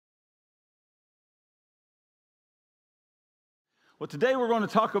Well, today we're going to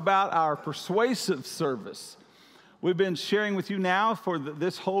talk about our persuasive service. We've been sharing with you now for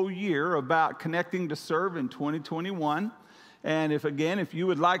this whole year about connecting to serve in 2021. And if you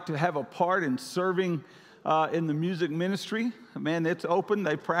would like to have a part in serving in the music ministry, man, it's open.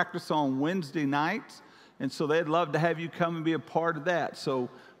 They practice on Wednesday nights. And so they'd love to have you come and be a part of that.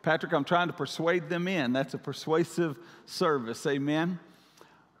 So, Patrick, I'm trying to persuade them in. That's a persuasive service. Amen.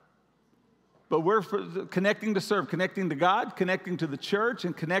 But we're connecting to serve, connecting to God, connecting to the church,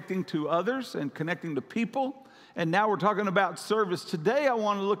 and connecting to others, and connecting to people. And now we're talking about service. Today I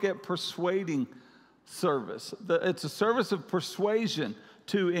want to look at persuading service. It's a service of persuasion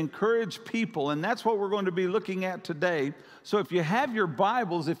to encourage people, and that's what we're going to be looking at today. So if you have your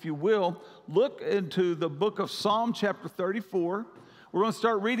Bibles, if you will, look into the book of Psalm chapter 34. We're going to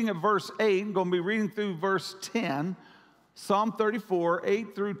start reading at verse 8. I'm going to be reading through verse 10. Psalm 34,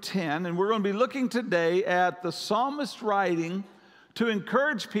 8 through 10, and we're going to be looking today at the psalmist writing to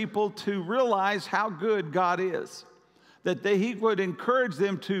encourage people to realize how good God is, that he would encourage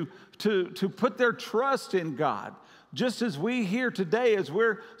them to put their trust in God. Just as we here today, as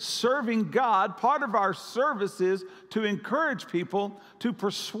we're serving God, part of our service is to encourage people, to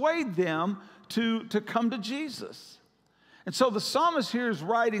persuade them to come to Jesus. And so the psalmist here is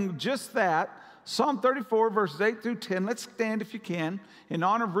writing just that. Psalm 34, verses 8 through 10. Let's stand if you can in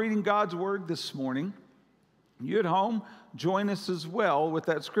honor of reading God's word this morning. You at home, join us as well with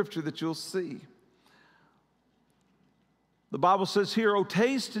that scripture that you'll see. The Bible says here, "O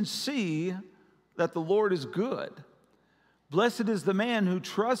taste and see that the Lord is good. Blessed is the man who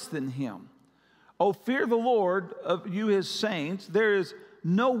trusts in him. O fear the Lord of you his saints. There is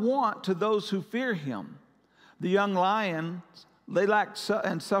no want to those who fear him. The young lions, they lack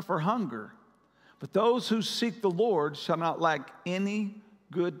and suffer hunger. But those who seek the Lord shall not lack any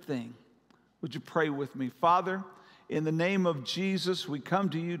good thing." Would you pray with me? Father, in the name of Jesus, we come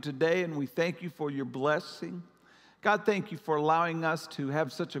to you today and we thank you for your blessing. God, thank you for allowing us to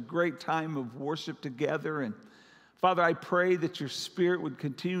have such a great time of worship together. And Father, I pray that your Spirit would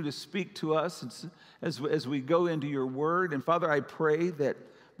continue to speak to us as we go into your word. And Father, I pray that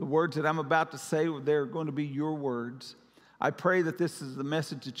the words that I'm about to say, they're going to be your words. I pray that this is the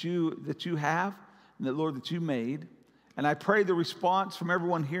message that you have, and that, Lord, that you made. And I pray the response from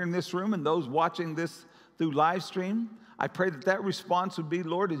everyone here in this room and those watching this through live stream, I pray that response would be,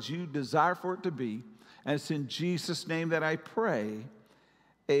 Lord, as you desire for it to be. And it's in Jesus' name that I pray.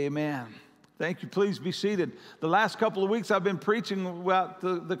 Amen. Thank you. Please be seated. The last couple of weeks I've been preaching about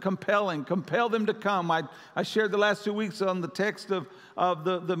the compel them to come. I shared the last 2 weeks on the text of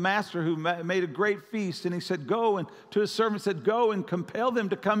the master who made a great feast, and he said, go, and to his servant said, go and compel them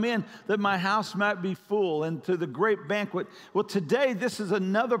to come in that my house might be full, and to the great banquet. Well, today this is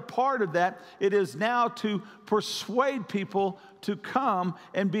another part of that. It is now to persuade people to come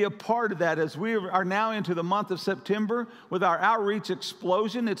and be a part of that. As we are now into the month of September with our outreach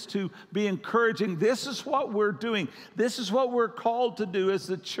explosion, it's to be encouraging. This is what we're doing. This is what we're called to do as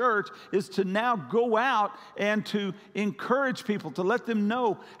the church, is to now go out and to encourage people, to let them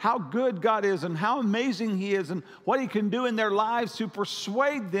know how good God is and how amazing he is and what he can do in their lives, to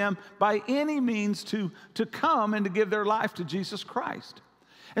persuade them by any means to come and to give their life to Jesus Christ.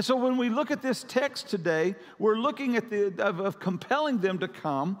 And so when we look at this text today, we're looking at of compelling them to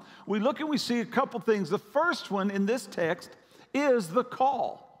come. We look and we see a couple things. The first one in this text is the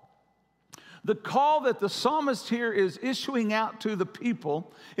call. The call that the psalmist here is issuing out to the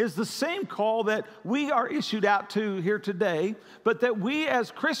people is the same call that we are issued out to here today, but that we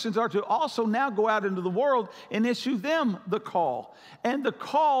as Christians are to also now go out into the world and issue them the call. And the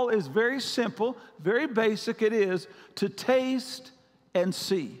call is very simple, very basic. It is to taste and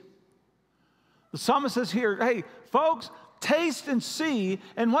see. The psalmist says here, hey, folks, taste and see.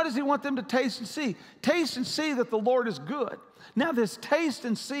 And what does he want them to taste and see? Taste and see that the Lord is good. Now, this taste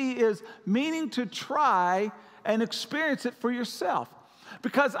and see is meaning to try and experience it for yourself.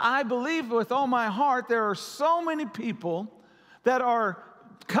 Because I believe with all my heart there are so many people that are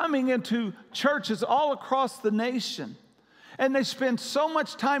coming into churches all across the nation. And they spend so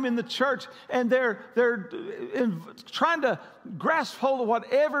much time in the church, and they're trying to grasp hold of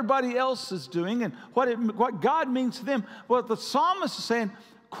what everybody else is doing and what God means to them. Well, the psalmist is saying,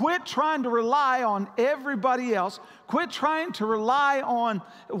 quit trying to rely on everybody else. Quit trying to rely on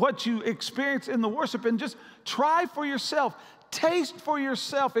what you experience in the worship, and just try for yourself. Taste for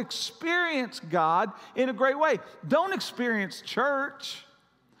yourself. Experience God in a great way. Don't experience church.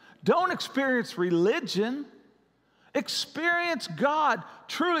 Don't experience religion. Experience God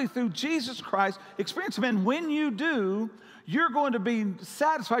truly through Jesus Christ. Experience Him. And when you do, you're going to be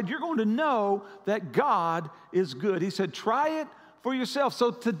satisfied. You're going to know that God is good. He said, try it for yourself.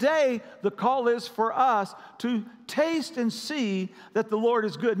 So today, the call is for us to taste and see that the Lord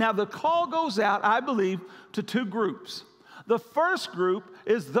is good. Now, the call goes out, I believe, to two groups. The first group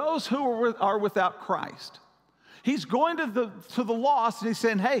is those who are without Christ. He's going to the lost, and he's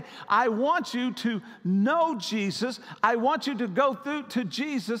saying, hey, I want you to know Jesus. I want you to go through to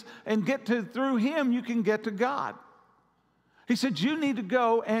Jesus and through him, you can get to God. He said, you need to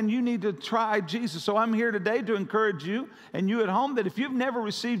go and you need to try Jesus. So I'm here today to encourage you and you at home that if you've never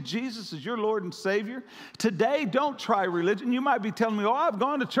received Jesus as your Lord and Savior, today don't try religion. You might be telling me, oh, I've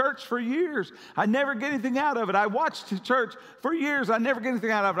gone to church for years. I never get anything out of it. I watched the church for years. I never get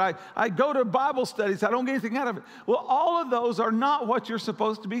anything out of it. I go to Bible studies. I don't get anything out of it. Well, all of those are not what you're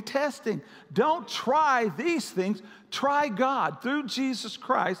supposed to be testing. Don't try these things. Try God through Jesus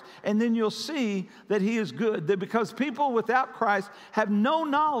Christ, and then you'll see that he is good. That because people without Christ have no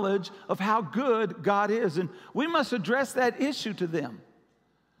knowledge of how good God is, and we must address that issue to them.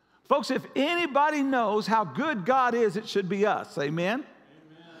 Folks, if anybody knows how good God is, it should be us. Amen?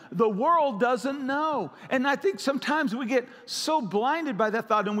 The world doesn't know. And I think sometimes we get so blinded by that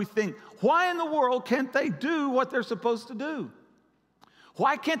thought and we think, why in the world can't they do what they're supposed to do?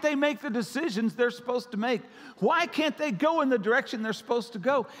 Why can't they make the decisions they're supposed to make? Why can't they go in the direction they're supposed to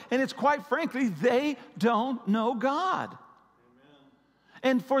go? And it's quite frankly, they don't know God. Amen.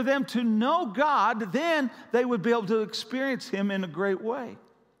 And for them to know God, then they would be able to experience him in a great way.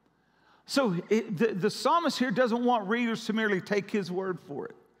 So the psalmist here doesn't want readers to merely take his word for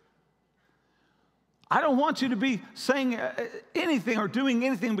it. I don't want you to be saying anything or doing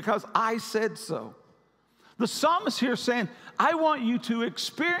anything because I said so. The psalmist here is saying, I want you to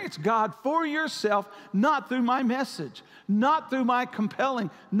experience God for yourself, not through my message, not through my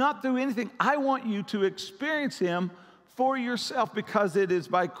compelling, not through anything. I want you to experience him for yourself because it is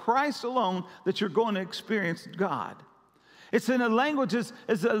by Christ alone that you're going to experience God. It's in a language as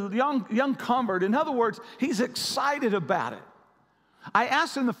a young convert. In other words, he's excited about it. I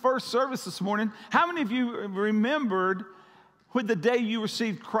asked in the first service this morning, how many of you remembered with the day you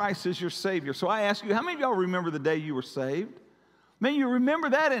received Christ as your Savior? So I ask you, how many of y'all remember the day you were saved? Man, you remember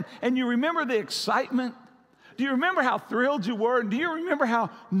that and you remember the excitement? Do you remember how thrilled you were? And do you remember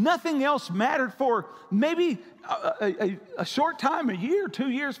how nothing else mattered for maybe a short time, a year, 2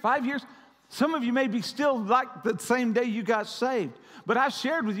 years, 5 years? Some of you may be still like the same day you got saved. But I've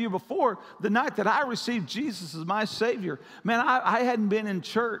shared with you before the night that I received Jesus as my Savior. Man, I hadn't been in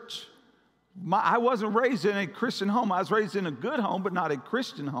church. I wasn't raised in a Christian home. I was raised in a good home, but not a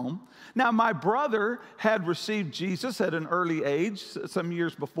Christian home. Now, my brother had received Jesus at an early age, some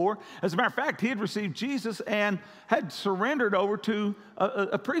years before. As a matter of fact, he had received Jesus and had surrendered over to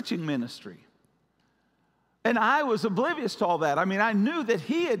a preaching ministry. And I was oblivious to all that. I mean, I knew that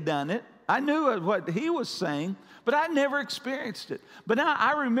he had done it. I knew what he was saying, but I never experienced it. But now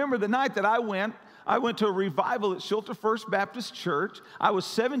I remember the night that I went to a revival at Shelter First Baptist Church. I was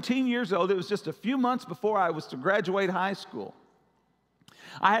 17 years old. It was just a few months before I was to graduate high school.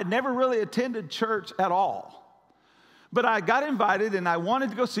 I had never really attended church at all. But I got invited and I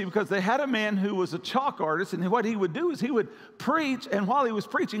wanted to go see because they had a man who was a chalk artist, and what he would do is he would preach, and while he was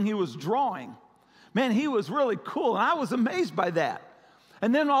preaching, he was drawing. Man, he was really cool, and I was amazed by that.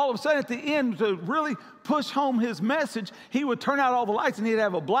 And then all of a sudden at the end, to really push home his message, he would turn out all the lights and he'd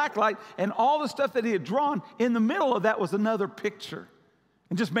have a black light, and all the stuff that he had drawn, in the middle of that was another picture.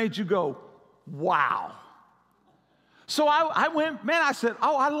 And just made you go, wow. So I went, man, I said,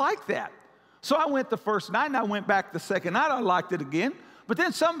 oh, I like that. So I went the first night and I went back the second night. I liked it again. But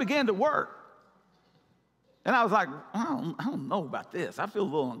then something began to work. And I was like, I don't know about this. I feel a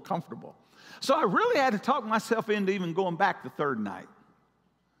little uncomfortable. So I really had to talk myself into even going back the third night.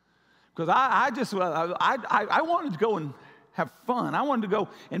 Because I wanted to go and have fun. I wanted to go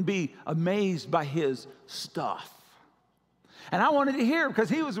and be amazed by his stuff. And I wanted to hear, because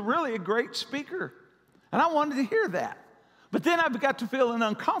he was really a great speaker. And I wanted to hear that. But then I got to feeling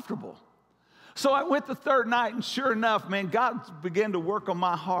uncomfortable. So I went the third night, and sure enough, man, God began to work on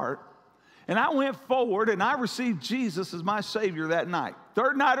my heart. And I went forward, and I received Jesus as my Savior that night.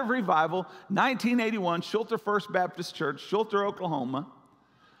 Third night of revival, 1981, Shelter First Baptist Church, Shelter, Oklahoma.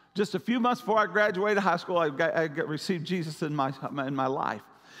 Just a few months before I graduated high school, I received Jesus in my life.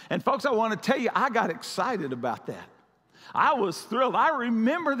 And folks, I want to tell you, I got excited about that. I was thrilled. I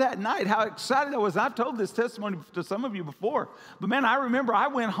remember that night, how excited I was. I've told this testimony to some of you before. But man, I remember I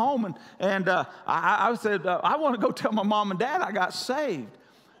went home and I said, I want to go tell my mom and dad I got saved.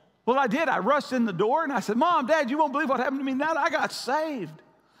 Well, I did. I rushed in the door and I said, Mom, Dad, you won't believe what happened to me now. I got saved.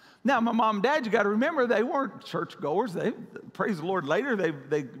 Now, my mom and dad, you got to remember, they weren't churchgoers. They, praise the Lord, later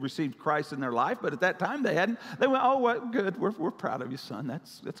they received Christ in their life, but at that time they hadn't. They went, oh, well, good, we're proud of you, son.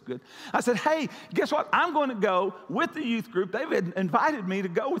 That's good. I said, hey, guess what? I'm going to go with the youth group. They've invited me to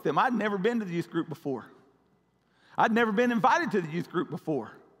go with them. I'd never been to the youth group before. I'd never been invited to the youth group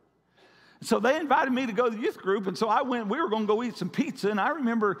before. So they invited me to go to the youth group, and so I went. We were going to go eat some pizza, and I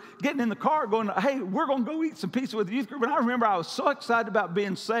remember getting in the car going, hey, we're going to go eat some pizza with the youth group. And I remember I was so excited about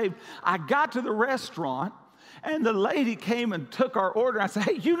being saved. I got to the restaurant, and the lady came and took our order. I said,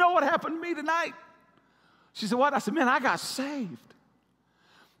 hey, you know what happened to me tonight? She said, what? I said, man, I got saved.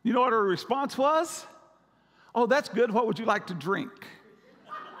 You know what her response was? Oh, that's good. What would you like to drink?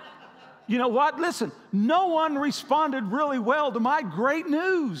 You know what? Listen, no one responded really well to my great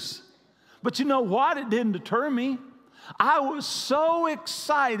news. But you know what? It didn't deter me. I was so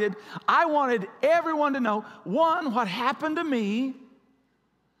excited. I wanted everyone to know, one, what happened to me,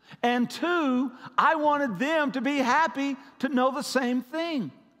 and two, I wanted them to be happy to know the same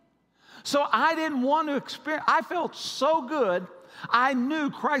thing. So I didn't want to experience, I felt so good. I knew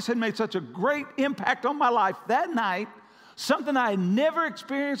Christ had made such a great impact on my life that night, something I had never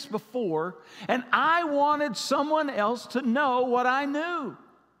experienced before, and I wanted someone else to know what I knew.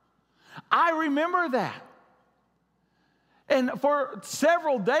 I remember that. And for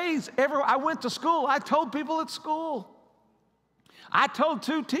several days, I went to school. I told people at school. I told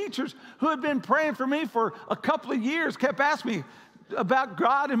 2 teachers who had been praying for me for a couple of years, kept asking me about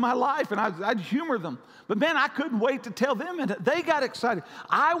God in my life, and I'd humor them. But man, I couldn't wait to tell them, and they got excited.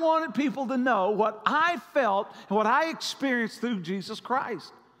 I wanted people to know what I felt and what I experienced through Jesus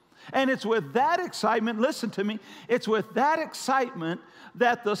Christ. And it's with that excitement, listen to me, it's with that excitement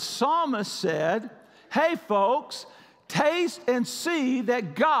that the psalmist said, hey folks, taste and see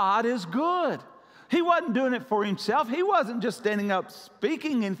that God is good. He wasn't doing it for himself. He wasn't just standing up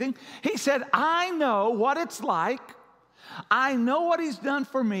speaking anything. He said, I know what it's like. I know what he's done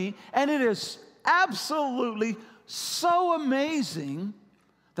for me, and it is absolutely so amazing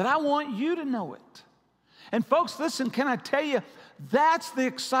that I want you to know it. And folks, listen, can I tell you, that's the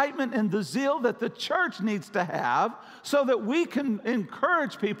excitement and the zeal that the church needs to have so that we can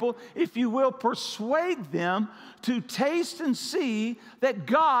encourage people, if you will, persuade them to taste and see that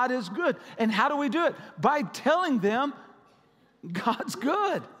God is good. And how do we do it? By telling them God's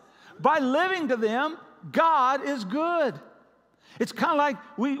good. By living to them, God is good. It's kind of like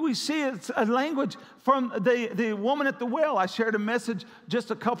we see it's a language from the woman at the well. I shared a message just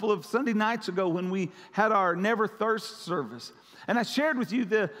a couple of Sunday nights ago when we had our Never Thirst service. And I shared with you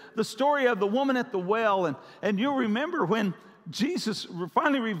the story of the woman at the well. And you'll remember when Jesus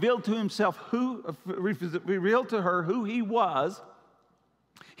finally revealed to her who he was.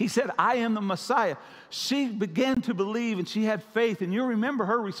 He said, I am the Messiah. She began to believe and she had faith. And you'll remember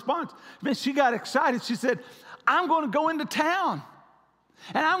her response. Man, she got excited. She said, I'm going to go into town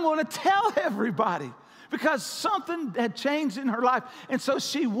and I'm going to tell everybody, because something had changed in her life. And so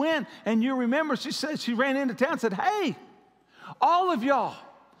she went, and you remember she said, she ran into town and said, hey, all of y'all,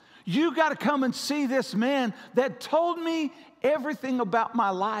 you got to come and see this man that told me everything about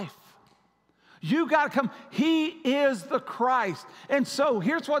my life. You got to come. He is the Christ. And so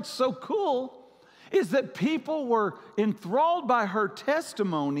here's what's so cool is that people were enthralled by her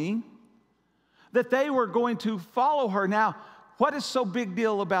testimony that they were going to follow her. Now, what is so big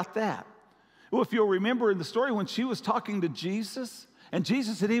deal about that? Well, if you'll remember in the story when she was talking to Jesus, and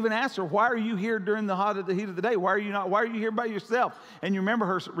Jesus had even asked her, why are you here during the heat of the day? Why are you here by yourself? And you remember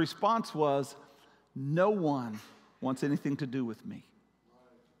her response was, no one wants anything to do with me.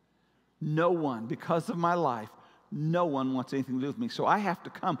 No one, because of my life, no one wants anything to do with me. So I have to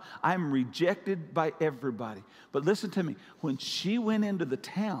come. I'm rejected by everybody. But listen to me. When she went into the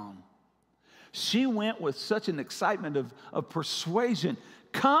town, she went with such an excitement of persuasion.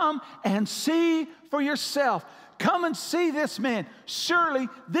 Come and see for yourself. Come and see this man. Surely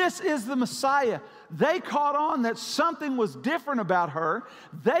this is the Messiah. They caught on that something was different about her.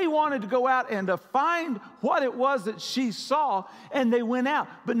 They wanted to go out and to find what it was that she saw, and they went out.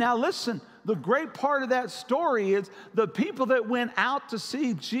 But now listen, the great part of that story is the people that went out to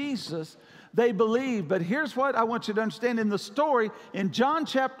see Jesus, they believed. But here's what I want you to understand in the story in John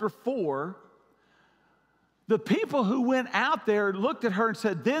chapter 4, the people who went out there looked at her and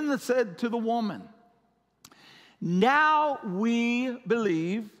said, then they said to the woman, now we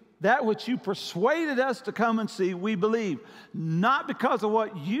believe that which you persuaded us to come and see, we believe. Not because of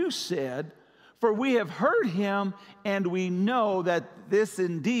what you said, for we have heard him and we know that this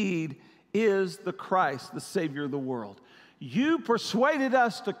indeed is the Christ, the Savior of the world. You persuaded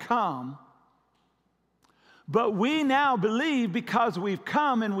us to come, But we now believe because we've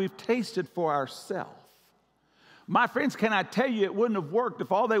come and we've tasted for ourselves. My friends, can I tell you, it wouldn't have worked if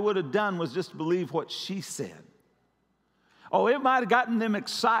all they would have done was just believe what she said. Oh, it might have gotten them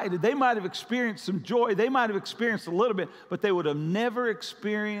excited. They might have experienced some joy. They might have experienced a little bit, but they would have never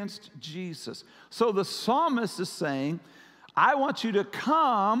experienced Jesus. So the psalmist is saying, I want you to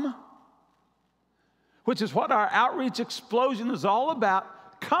come, which is what our outreach explosion is all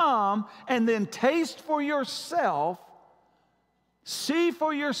about. Come and then taste for yourself, see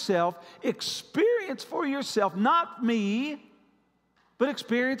for yourself, experience for yourself, not me, but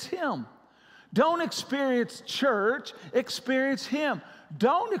experience Him. Don't experience church, experience Him.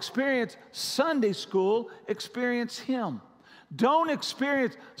 Don't experience Sunday school, experience Him. Don't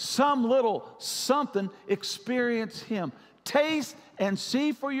experience some little something, experience Him. Taste and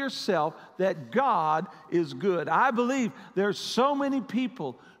see for yourself that God is good. I believe there's so many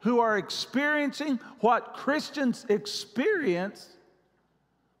people who are experiencing what Christians experience,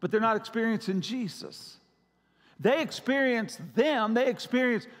 but they're not experiencing Jesus. They experience them, they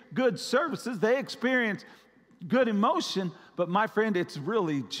experience good services, they experience good emotion, but my friend, it's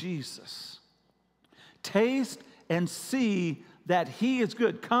really Jesus. Taste and see that He is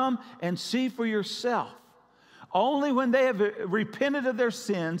good. Come and see for yourself. Only when they have repented of their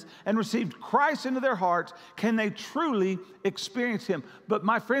sins and received Christ into their hearts can they truly experience Him. But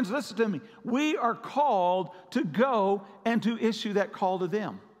my friends, listen to me. We are called to go and to issue that call to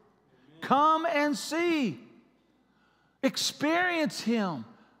them. Come and see. Experience Him.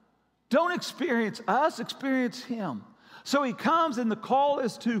 Don't experience us, experience Him. So He comes, and the call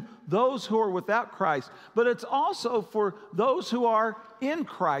is to those who are without Christ, but it's also for those who are in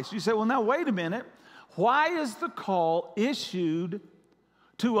Christ. You say, well, now wait a minute. Why is the call issued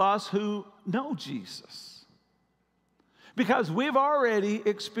to us who know Jesus? Because we've already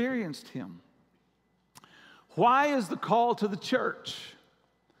experienced Him. Why is the call to the church?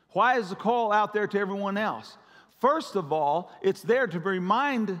 Why is the call out there to everyone else? First of all, it's there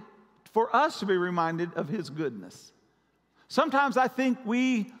to for us to be reminded of His goodness. Sometimes I think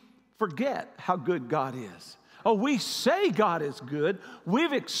we forget how good God is. Oh, we say God is good.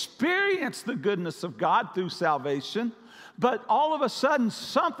 We've experienced the goodness of God through salvation, but all of a sudden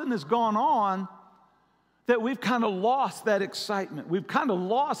something has gone on that we've kind of lost that excitement. We've kind of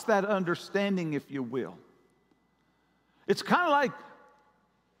lost that understanding, if you will. It's kind of like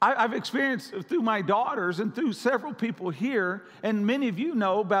I've experienced through my daughters and through several people here, and many of you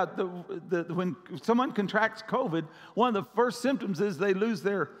know about when someone contracts COVID, one of the first symptoms is they lose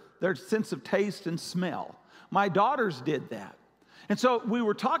their sense of taste and smell. My daughters did that. And so we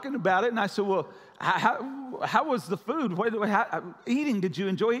were talking about it, and I said, well, how was the food? Eating, did you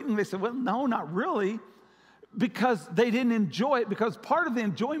enjoy eating? They said, well, no, not really, because they didn't enjoy it, because part of the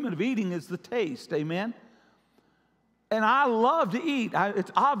enjoyment of eating is the taste, amen? And I love to eat.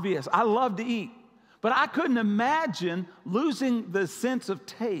 It's obvious. I love to eat. But I couldn't imagine losing the sense of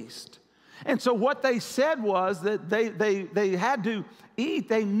taste. And so what they said was that they had to eat.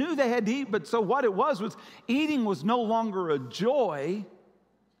 They knew they had to eat, but so what it was eating was no longer a joy.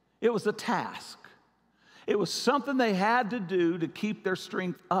 It was a task. It was something they had to do to keep their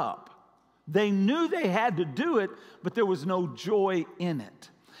strength up. They knew they had to do it, but there was no joy in it.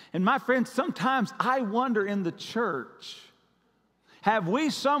 And my friends, sometimes I wonder in the church, have we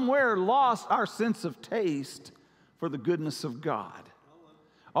somewhere lost our sense of taste for the goodness of God?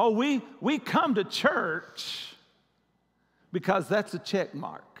 Oh, we come to church because that's a check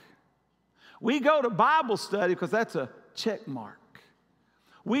mark. We go to Bible study because that's a check mark.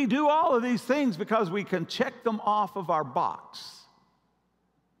 We do all of these things because we can check them off of our box.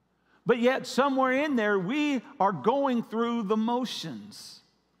 But yet somewhere in there, we are going through the motions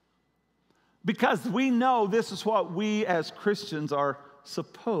because we know this is what we as Christians are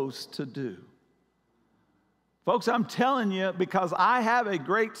supposed to do. Folks, I'm telling you, because I have a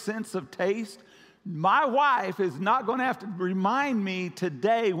great sense of taste, my wife is not going to have to remind me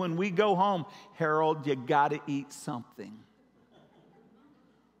today when we go home, Harold, you got to eat something.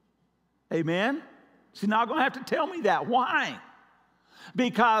 Amen? She's not going to have to tell me that. Why?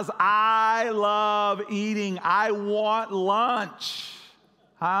 Because I love eating. I want lunch.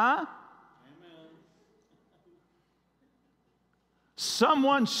 Huh? Amen.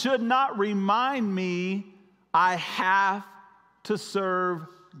 Someone should not remind me I have to serve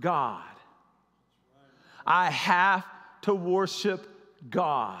God. I have to worship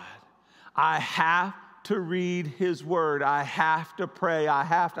God. I have to read His Word. I have to pray. I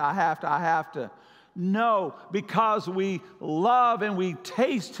have to. No, because we love and we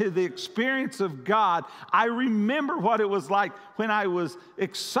taste the experience of God. I remember what it was like when I was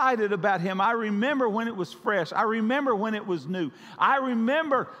excited about Him. I remember when it was fresh. I remember when it was new. I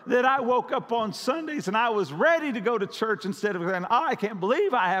remember that I woke up on Sundays and I was ready to go to church instead of going, oh, I can't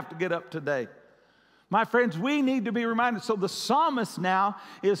believe I have to get up today. My friends, we need to be reminded. So the psalmist now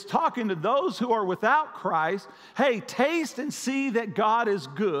is talking to those who are without Christ. Hey, taste and see that God is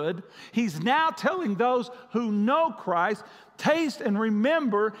good. He's now telling those who know Christ, taste and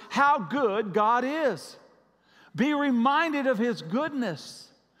remember how good God is. Be reminded of His goodness.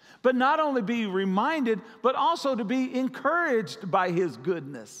 But not only be reminded, but also to be encouraged by His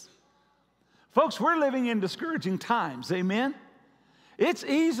goodness. Folks, we're living in discouraging times. Amen?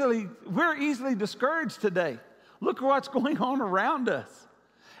 We're easily discouraged today. Look at what's going on around us.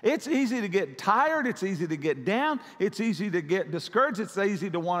 It's easy to get tired. It's easy to get down. It's easy to get discouraged. It's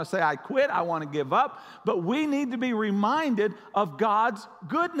easy to want to say, I quit. I want to give up. But we need to be reminded of God's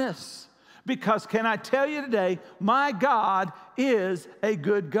goodness. Because can I tell you today, my God is a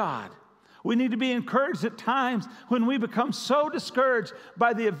good God. We need to be encouraged at times when we become so discouraged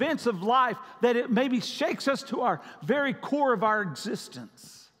by the events of life that it maybe shakes us to our very core of our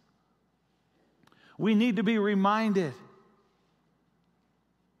existence. We need to be reminded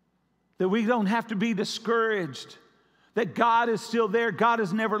that we don't have to be discouraged, that God is still there. God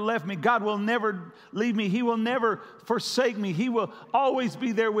has never left me. God will never leave me. He will never forsake me. He will always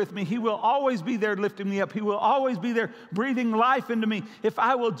be there with me. He will always be there lifting me up. He will always be there breathing life into me if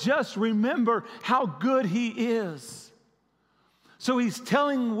I will just remember how good He is. So He's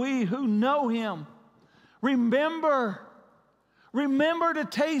telling we who know Him, remember to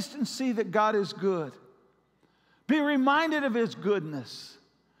taste and see that God is good. Be reminded of His goodness.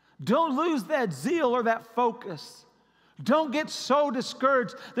 Don't lose that zeal or that focus. Don't get so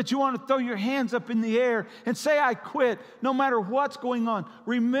discouraged that you want to throw your hands up in the air and say, I quit, no matter what's going on.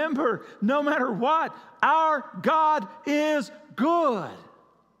 Remember, no matter what, our God is good.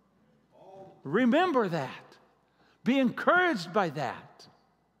 Remember that. Be encouraged by that.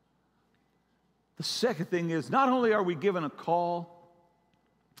 The second thing is, not only are we given a call,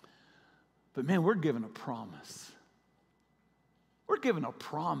 but man, we're given a promise. We're given a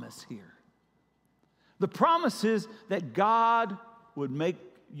promise here. The promise is that God would make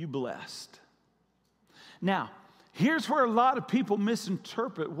you blessed. Now, here's where a lot of people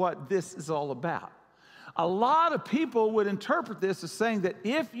misinterpret what this is all about. A lot of people would interpret this as saying that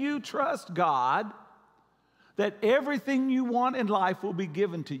if you trust God, that everything you want in life will be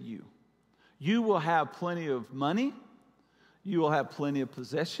given to you. You will have plenty of money. You will have plenty of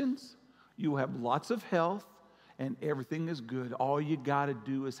possessions. You will have lots of health, and everything is good. All you got to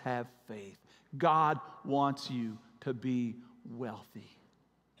do is have faith. God wants you to be wealthy.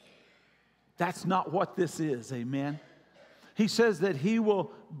 That's not what this is, amen? He says that He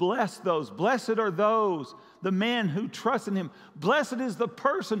will bless those. Blessed are those, the man who trusts in Him. Blessed is the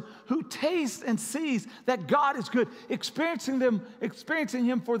person who tastes and sees that God is good, experiencing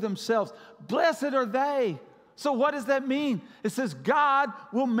Him for themselves. Blessed are they. So what does that mean? It says God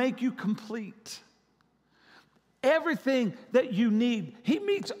will make you complete. Everything that you need. He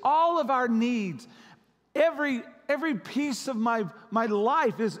meets all of our needs. Every piece of my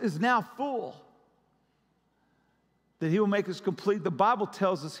life is now full. That He will make us complete. The Bible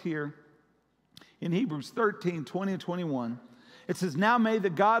tells us here in Hebrews 13, 20 and 21, it says, now may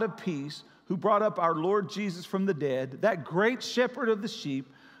the God of peace, who brought up our Lord Jesus from the dead, that great shepherd of the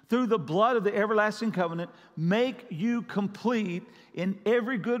sheep, through the blood of the everlasting covenant, make you complete in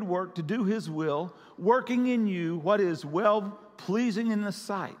every good work to do His will, working in you what is well-pleasing in the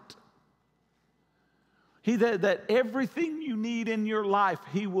sight. That everything you need in your life,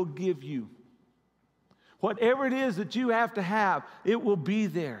 He will give you. Whatever it is that you have to have, it will be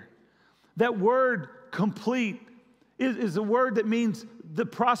there. That word complete is a word that means the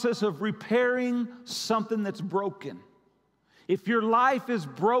process of repairing something that's broken. If your life is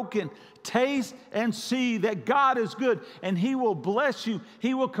broken, taste and see that God is good, and He will bless you.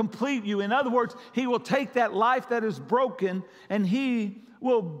 He will complete you. In other words, He will take that life that is broken and He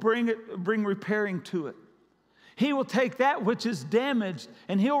will bring repairing to it. He will take that which is damaged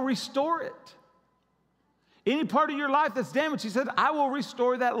and He'll restore it. Any part of your life that's damaged, He said, I will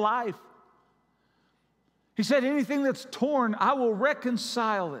restore that life. He said, anything that's torn, I will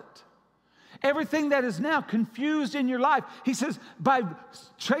reconcile it. Everything that is now confused in your life, He says, by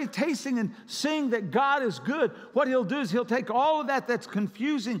tasting and seeing that God is good, what He'll do is He'll take all of that's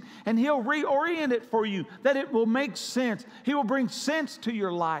confusing and He'll reorient it for you, that it will make sense. He will bring sense to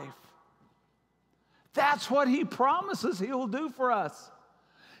your life. That's what He promises He will do for us.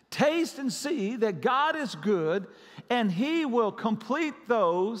 Taste and see that God is good, and he will complete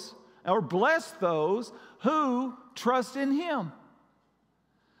those or bless those who trust in him.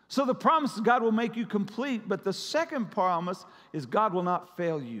 So the promise is God will make you complete, but the second promise is God will not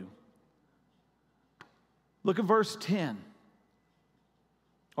fail you. Look at verse 10.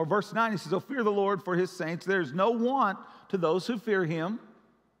 Or verse 9, he says, "Oh, fear the Lord for his saints. There is no want to those who fear him."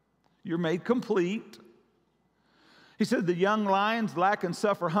 You're made complete. He said, "The young lions lack and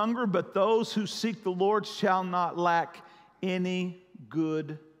suffer hunger, but those who seek the Lord shall not lack any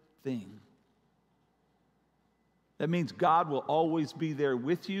good thing." That means God will always be there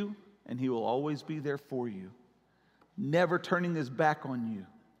with you, and he will always be there for you, never turning his back on you.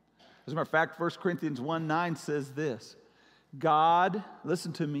 As a matter of fact, 1 Corinthians 1:9 says this, God,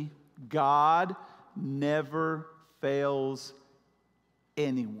 listen to me, God never fails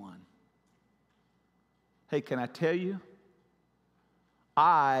anyone. Hey, can I tell you?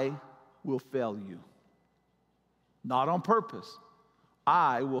 I will fail you. Not on purpose.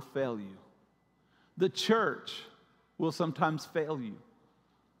 I will fail you. The church will sometimes fail you.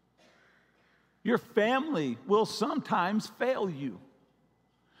 Your family will sometimes fail you.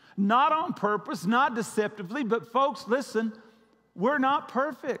 Not on purpose, not deceptively, but folks, listen, we're not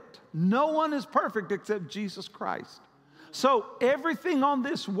perfect. No one is perfect except Jesus Christ. So everything on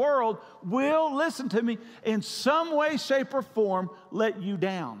this world will, listen to me, in some way, shape, or form, let you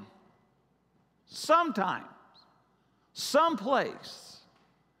down. Sometimes, someplace.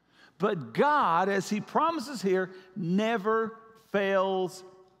 But God, as he promises here, never fails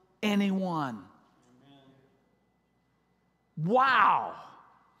anyone. Wow.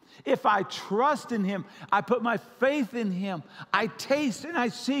 If I trust in him, I put my faith in him, I taste and I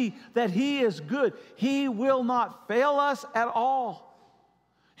see that he is good, he will not fail us at all.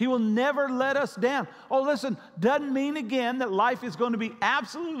 He will never let us down. Oh, listen, doesn't mean again that life is going to be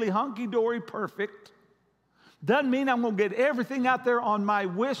absolutely hunky-dory perfect. Doesn't mean I'm going to get everything out there on my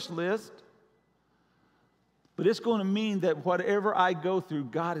wish list. But it's going to mean that whatever I go through,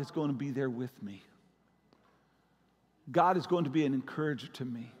 God is going to be there with me. God is going to be an encourager to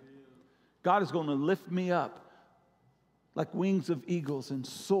me. God is going to lift me up like wings of eagles and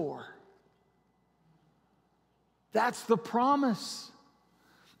soar. That's the promise.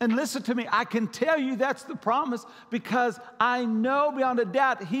 And listen to me, I can tell you that's the promise because I know beyond a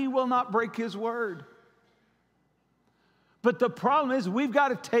doubt he will not break his word. But the problem is we've got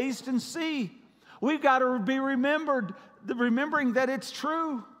to taste and see. We've got to be remembering that it's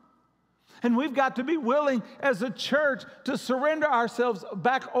true. And we've got to be willing as a church to surrender ourselves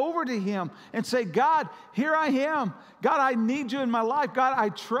back over to him and say, God, here I am. God, I need you in my life. God, I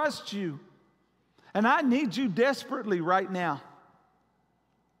trust you. And I need you desperately right now.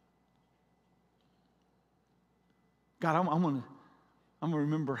 God, I'm going to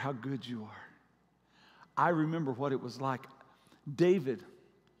remember how good you are. I remember what it was like. David,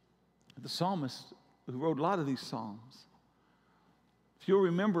 the psalmist who wrote a lot of these psalms, if you'll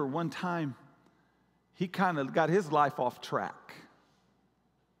remember one time, he kind of got his life off track.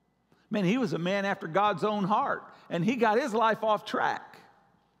 Man, he was a man after God's own heart, and he got his life off track.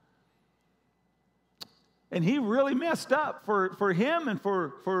 And he really messed up for him and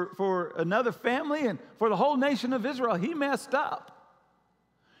for another family and for the whole nation of Israel. He messed up.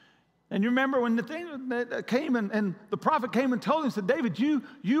 And you remember when the thing that came and the prophet came and told him, said, David,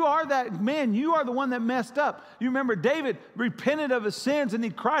 you are that man. You are the one that messed up. You remember David repented of his sins and he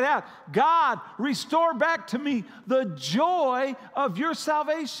cried out, God, restore back to me the joy of your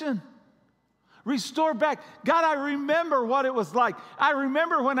salvation. Restore back. God, I remember what it was like. I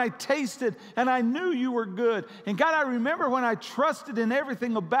remember when I tasted and I knew you were good. And God, I remember when I trusted in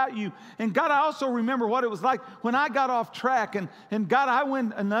everything about you. And God, I also remember what it was like when I got off track. And God, I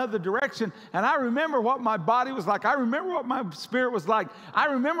went another direction. And I remember what my body was like. I remember what my spirit was like. I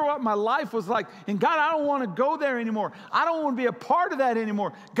remember what my life was like. And God, I don't want to go there anymore. I don't want to be a part of that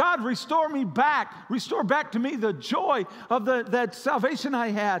anymore. God, restore me back. Restore back to me the joy of that salvation I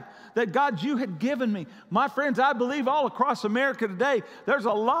had. That God, you had given me. My friends, I believe all across America today, there's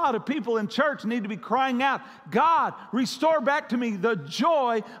a lot of people in church need to be crying out, God, restore back to me the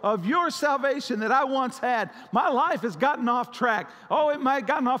joy of your salvation that I once had. My life has gotten off track. Oh, it may have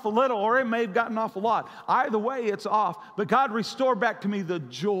gotten off a little or it may have gotten off a lot. Either way, it's off. But God, restore back to me the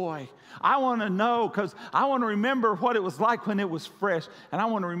joy. I want to know because I want to remember what it was like when it was fresh. And I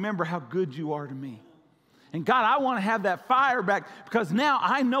want to remember how good you are to me. And God, I want to have that fire back because now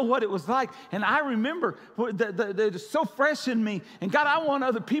I know what it was like. And I remember that it's so fresh in me. And God, I want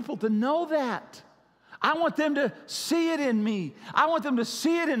other people to know that. I want them to see it in me. I want them to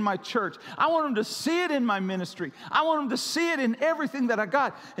see it in my church. I want them to see it in my ministry. I want them to see it in everything that I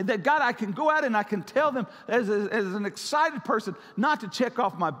got. And that, God, I can go out and I can tell them as an excited person, not to check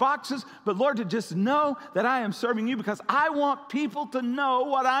off my boxes, but Lord, to just know that I am serving you, because I want people to know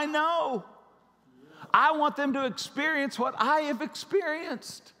what I know. I want them to experience what I have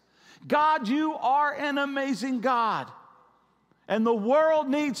experienced. God, you are an amazing God. And the world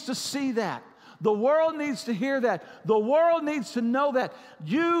needs to see that. The world needs to hear that. The world needs to know that.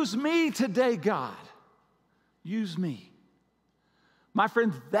 Use me today, God. Use me. My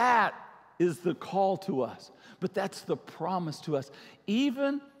friends, that is the call to us. But that's the promise to us.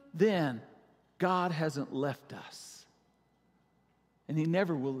 Even then, God hasn't left us. And He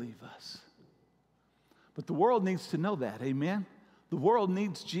never will leave us. But the world needs to know that. Amen? The world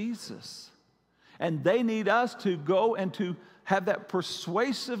needs Jesus. And they need us to go and to have that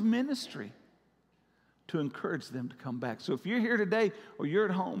persuasive ministry to encourage them to come back. So if you're here today or you're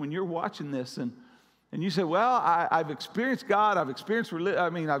at home and you're watching this and you say, well, I've experienced God, I've experienced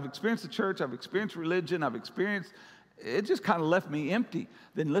I've experienced the church, I've experienced religion, it just kind of left me empty.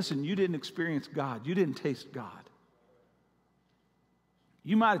 Then listen, you didn't experience God. You didn't taste God.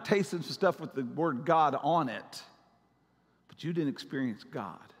 You might have tasted some stuff with the word God on it, but you didn't experience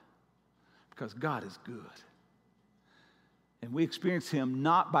God, because God is good. And we experience Him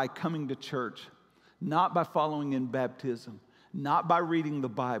not by coming to church, not by following in baptism, not by reading the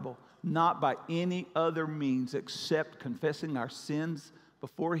Bible, not by any other means except confessing our sins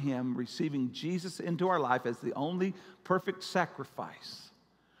before Him, receiving Jesus into our life as the only perfect sacrifice.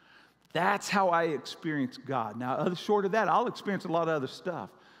 That's how I experience God. Now, short of that, I'll experience a lot of other stuff.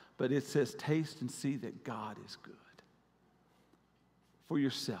 But it says, taste and see that God is good for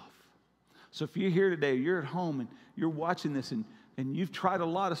yourself. So if you're here today, you're at home and you're watching this and you've tried a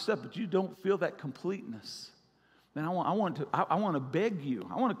lot of stuff, but you don't feel that completeness, then I want to beg you.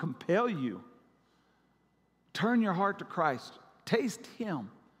 I want to compel you. Turn your heart to Christ. Taste Him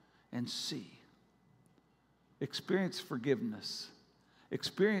and see. Experience forgiveness.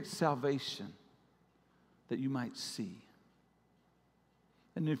 Experience salvation that you might see.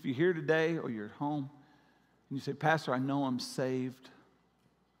 And if you're here today or you're at home and you say, Pastor, I know I'm saved,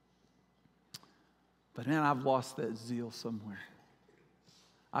 but man, I've lost that zeal somewhere.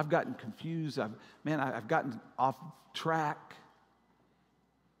 I've gotten confused. I've gotten off track.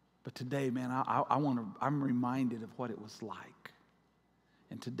 But today, man, I'm reminded of what it was like.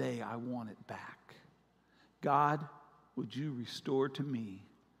 And today I want it back. God, would you restore to me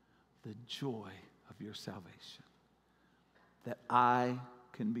the joy of your salvation, that I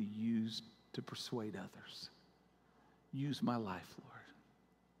can be used to persuade others. Use my life, Lord.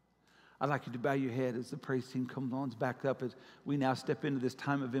 I'd like you to bow your head as the praise team comes on back up as we now step into this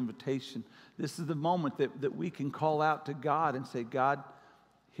time of invitation. This is the moment that we can call out to God and say, God,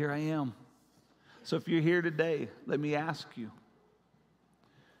 here I am. So if you're here today, let me ask you,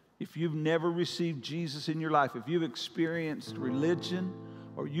 if you've never received Jesus in your life, if you've experienced religion,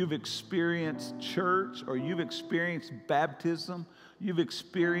 or you've experienced church, or you've experienced baptism, you've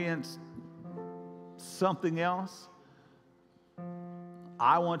experienced something else,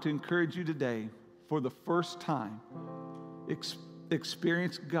 I want to encourage you today, for the first time,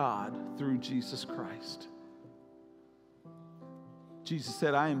 experience God through Jesus Christ. Jesus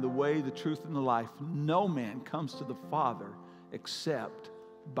said, I am the way, the truth, and the life. No man comes to the Father except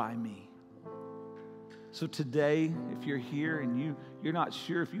by me. So today, if you're here and you're not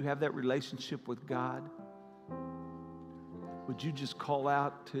sure if you have that relationship with God, would you just call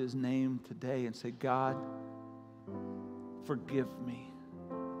out to His name today and say, God, forgive me.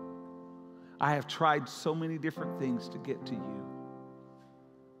 I have tried so many different things to get to you.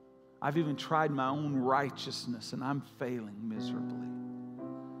 I've even tried my own righteousness and I'm failing miserably.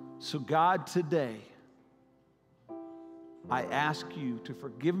 So God, today, I ask you to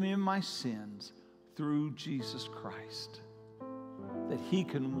forgive me of my sins through Jesus Christ, that He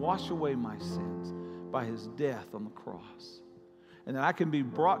can wash away my sins by His death on the cross, and that I can be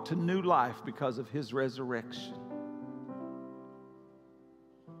brought to new life because of His resurrection.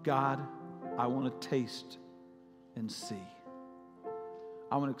 God, I want to taste and see.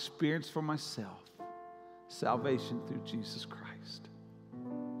 I want to experience for myself salvation through Jesus Christ.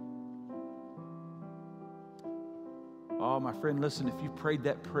 Oh, my friend, listen, if you prayed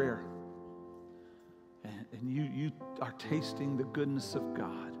that prayer and you are tasting the goodness of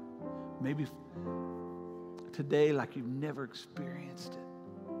God, maybe today like you've never experienced it,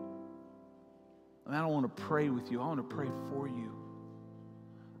 I don't want to pray with you. I want to pray for you.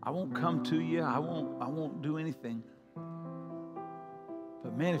 I won't come to you. I won't do anything.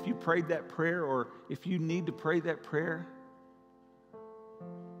 But man, if you prayed that prayer, or if you need to pray that prayer,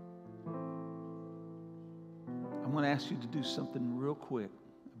 I'm going to ask you to do something real quick.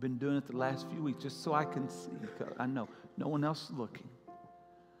 I've been doing it the last few weeks just so I can see. I know no one else is looking.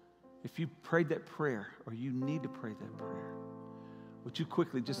 If you prayed that prayer, or you need to pray that prayer, would you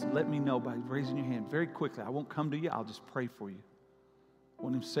quickly just let me know by raising your hand very quickly? I won't come to you. I'll just pray for you. I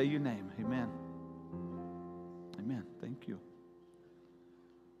want him to say your name. Amen. Amen. Thank you.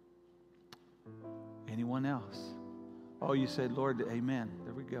 Anyone else? Oh, you said, Lord, amen.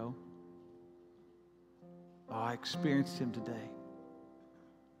 There we go. Oh, I experienced him today.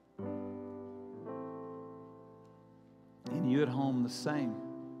 And you at home, the same.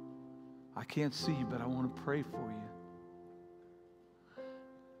 I can't see you, but I want to pray for you.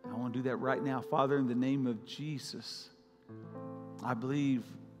 I want to do that right now. Father, in the name of Jesus, I believe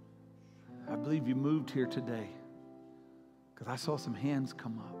you moved here today because I saw some hands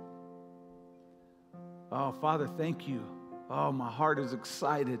come up. Oh, Father, thank you. Oh, my heart is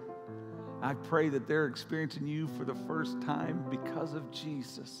excited. I pray that they're experiencing you for the first time because of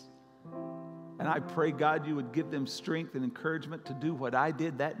Jesus. And I pray, God, you would give them strength and encouragement to do what I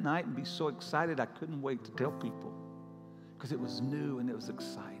did that night and be so excited I couldn't wait to tell people because it was new and it was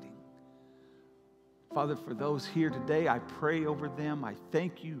exciting. Father, for those here today, I pray over them. I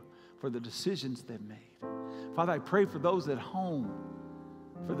thank you for the decisions they've made. Father, I pray for those at home,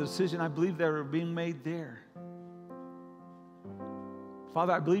 for the decision I believe that are being made there.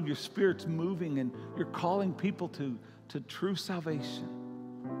 Father, I believe your Spirit's moving and you're calling people to true salvation.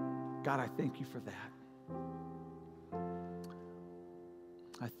 God, I thank you for that.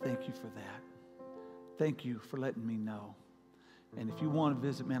 I thank you for that. Thank you for letting me know. And if you want to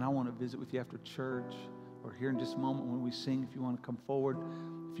visit, man, I want to visit with you after church or here in just a moment when we sing. If you want to come forward,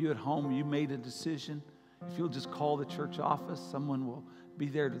 if you at home, you made a decision, if you'll just call the church office, someone will be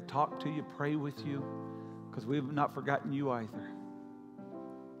there to talk to you, pray with you, because we have not forgotten you either.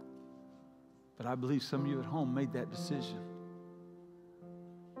 But I believe some of you at home made that decision.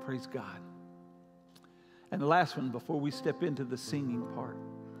 Praise God. And the last one, before we step into the singing part.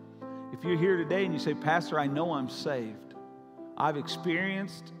 If you're here today and you say, Pastor, I know I'm saved. I've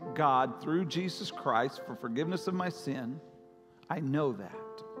experienced God through Jesus Christ for forgiveness of my sin. I know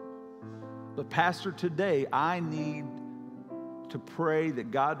that. But Pastor, today I need to pray that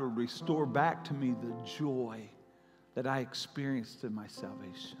God would restore back to me the joy that I experienced in my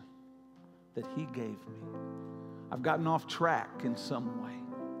salvation, that he gave me. I've gotten off track in some way.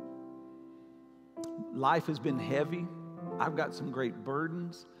 Life has been heavy. I've got some great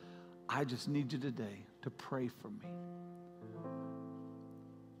burdens. I just need you today to pray for me.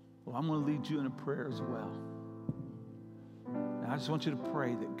 Well, I'm going to lead you in a prayer as well. And I just want you to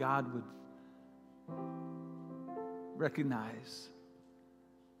pray that God would recognize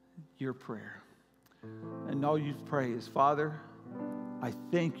your prayer. And all you pray is, Father, I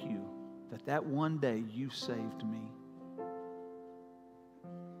thank you that one day you saved me.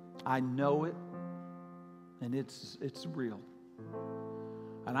 I know it, and it's real.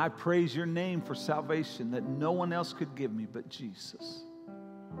 And I praise your name for salvation that no one else could give me but Jesus.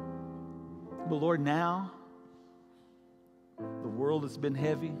 But Lord, now the world has been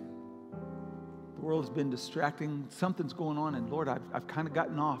heavy. The world has been distracting. Something's going on, and Lord, I've kind of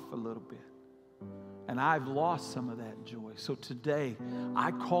gotten off a little bit. And I've lost some of that joy. So today,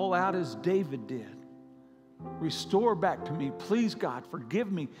 I call out as David did. Restore back to me, please God,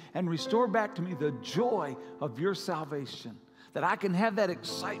 forgive me, and restore back to me the joy of your salvation. That I can have that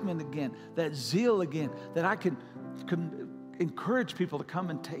excitement again, that zeal again, that I can encourage people to come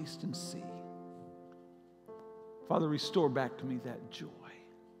and taste and see. Father, restore back to me that joy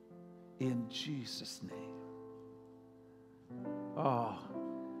in Jesus' name. Oh,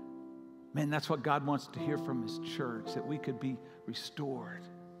 man, that's what God wants to hear from his church, that we could be restored.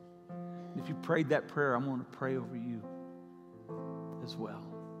 And if you prayed that prayer, I'm going to pray over you as well.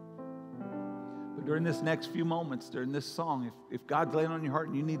 But during this next few moments, during this song, if God's laying on your heart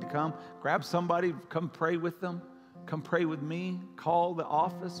and you need to come, grab somebody, come pray with them, come pray with me, call the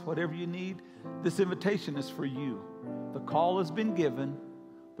office, whatever you need. This invitation is for you. The call has been given.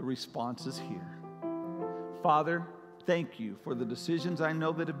 The response is here. Father, thank you for the decisions I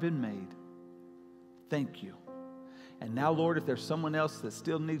know that have been made. Thank you. And now, Lord, if there's someone else that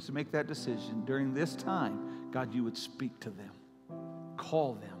still needs to make that decision during this time, God, you would speak to them.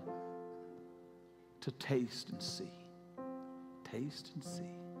 Call them to taste and see. Taste and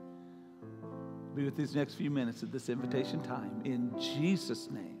see. Be with these next few minutes at this invitation time. In Jesus'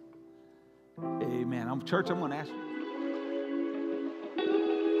 name, amen. Church, I'm going to ask you.